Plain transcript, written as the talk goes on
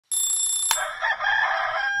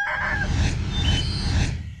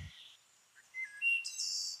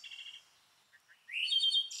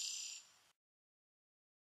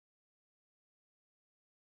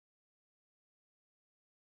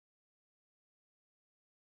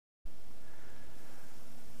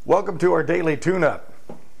Welcome to our daily tune-up.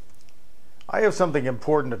 I have something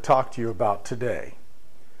important to talk to you about today.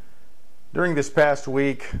 During this past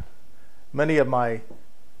week, many of my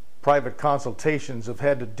private consultations have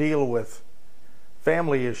had to deal with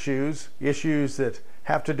family issues that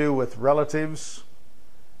have to do with relatives,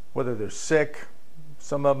 whether they're sick,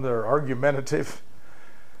 some of them are argumentative.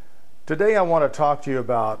 Today I want to talk to you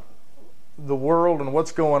about the world and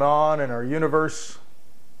what's going on in our universe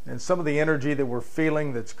and some of the energy that we're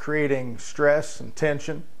feeling that's creating stress and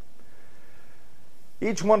tension.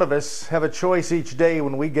 Each one of us have a choice each day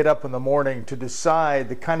when we get up in the morning to decide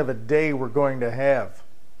the kind of a day we're going to have.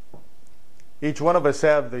 Each one of us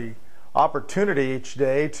have the opportunity each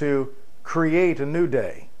day to create a new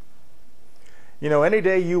day. You know, any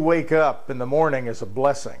day you wake up in the morning is a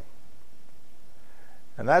blessing.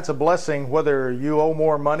 And that's a blessing whether you owe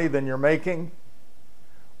more money than you're making,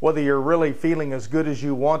 whether you're really feeling as good as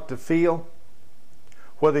you want to feel,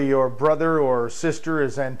 whether your brother or sister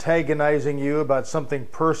is antagonizing you about something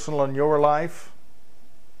personal in your life.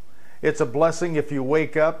 It's a blessing if you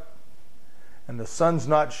wake up and the sun's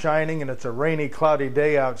not shining and it's a rainy, cloudy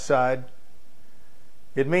day outside.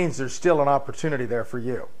 It means there's still an opportunity there for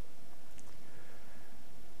you.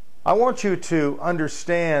 I want you to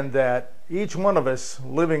understand that each one of us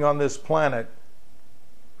living on this planet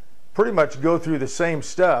pretty much go through the same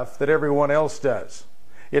stuff that everyone else does.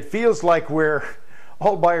 It feels like we're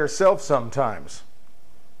all by ourselves sometimes.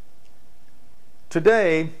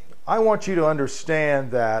 Today, I want you to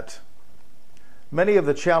understand that many of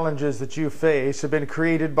the challenges that you face have been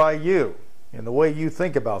created by you in the way you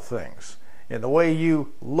think about things, in the way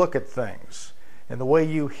you look at things, in the way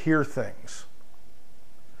you hear things.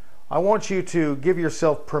 I want you to give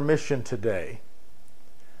yourself permission today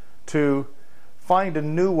to find a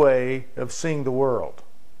new way of seeing the world.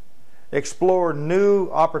 Explore new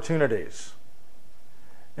opportunities.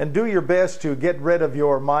 And do your best to get rid of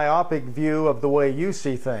your myopic view of the way you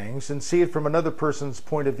see things and see it from another person's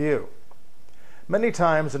point of view. Many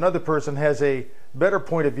times another person has a better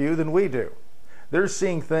point of view than we do. They're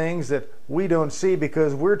seeing things that we don't see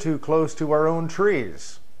because we're too close to our own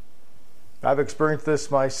trees. I've experienced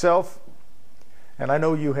this myself, and I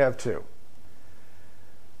know you have too.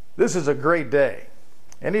 This is a great day.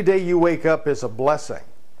 Any day you wake up is a blessing,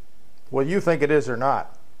 whether you think it is or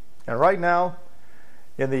not. And right now,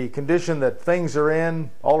 in the condition that things are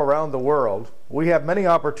in all around the world, we have many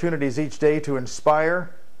opportunities each day to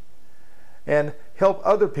inspire and help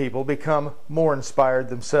other people become more inspired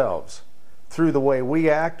themselves through the way we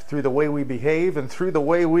act, through the way we behave, and through the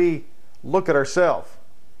way we look at ourselves.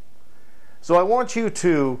 So I want you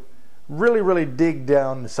to really dig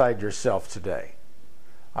down inside yourself today.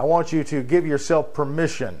 I want you to give yourself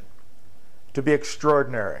permission to be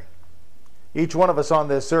extraordinary. Each one of us on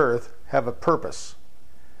this earth have a purpose,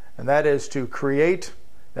 and that is to create,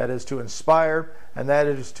 that is to inspire, and that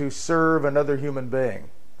is to serve another human being,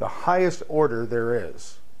 the highest order there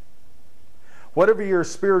is. Whatever your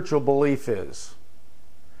spiritual belief is,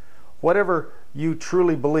 whatever you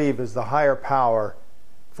truly believe is the higher power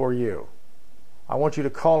for you, I want you to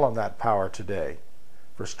call on that power today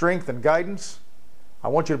for strength and guidance. I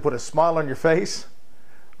want you to put a smile on your face.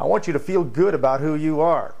 I want you to feel good about who you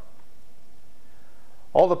are.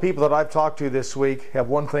 All the people that I've talked to this week have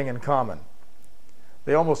one thing in common.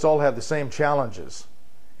 They almost all have the same challenges,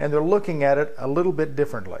 and they're looking at it a little bit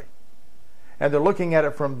differently. And they're looking at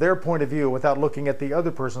it from their point of view without looking at the other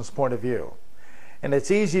person's point of view. And it's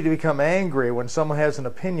easy to become angry when someone has an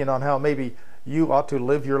opinion on how maybe you ought to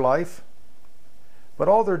live your life. But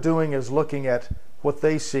all they're doing is looking at what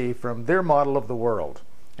they see from their model of the world.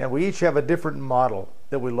 And we each have a different model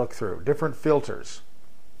that we look through, different filters.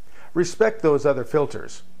 Respect those other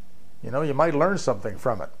filters. You know, you might learn something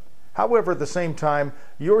from it. However, at the same time,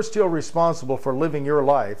 you're still responsible for living your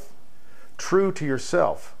life true to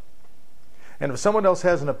yourself. And if someone else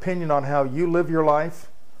has an opinion on how you live your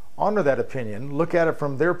life, honor that opinion, look at it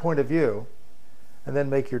from their point of view, and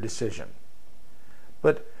then make your decision.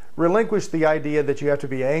 But relinquish the idea that you have to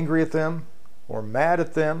be angry at them or mad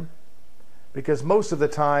at them, because most of the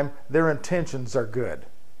time their intentions are good.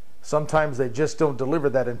 Sometimes they just don't deliver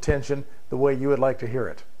that intention the way you would like to hear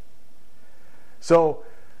it. So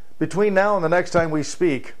between now and the next time we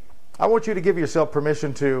speak, I want you to give yourself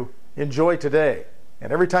permission to enjoy today.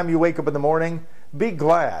 And every time you wake up in the morning, be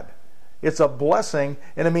glad. It's a blessing,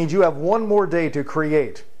 and it means you have one more day to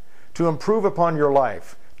create, to improve upon your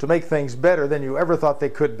life, to make things better than you ever thought they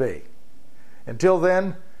could be. Until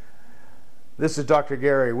then, this is Dr.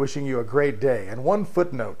 Gary wishing you a great day. And one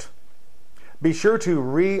footnote, be sure to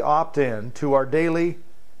re-opt in to our daily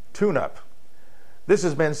tune-up. This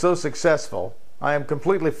has been so successful, I am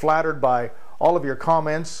completely flattered by all of your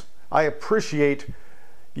comments. I appreciate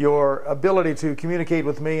your ability to communicate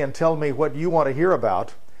with me and tell me what you want to hear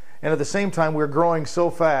about. And at the same time, we're growing so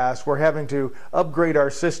fast, we're having to upgrade our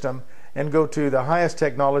system and go to the highest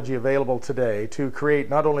technology available today to create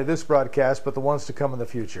not only this broadcast, but the ones to come in the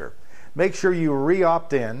future. Make sure you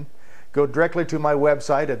re-opt in. Go directly to my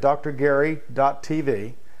website at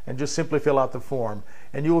drgary.tv and just simply fill out the form,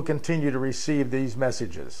 and you will continue to receive these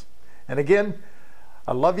messages. And again,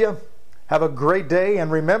 I love you. Have a great day,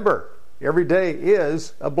 and remember, every day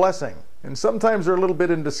is a blessing, and sometimes they're a little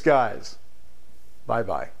bit in disguise.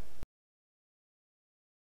 Bye-bye.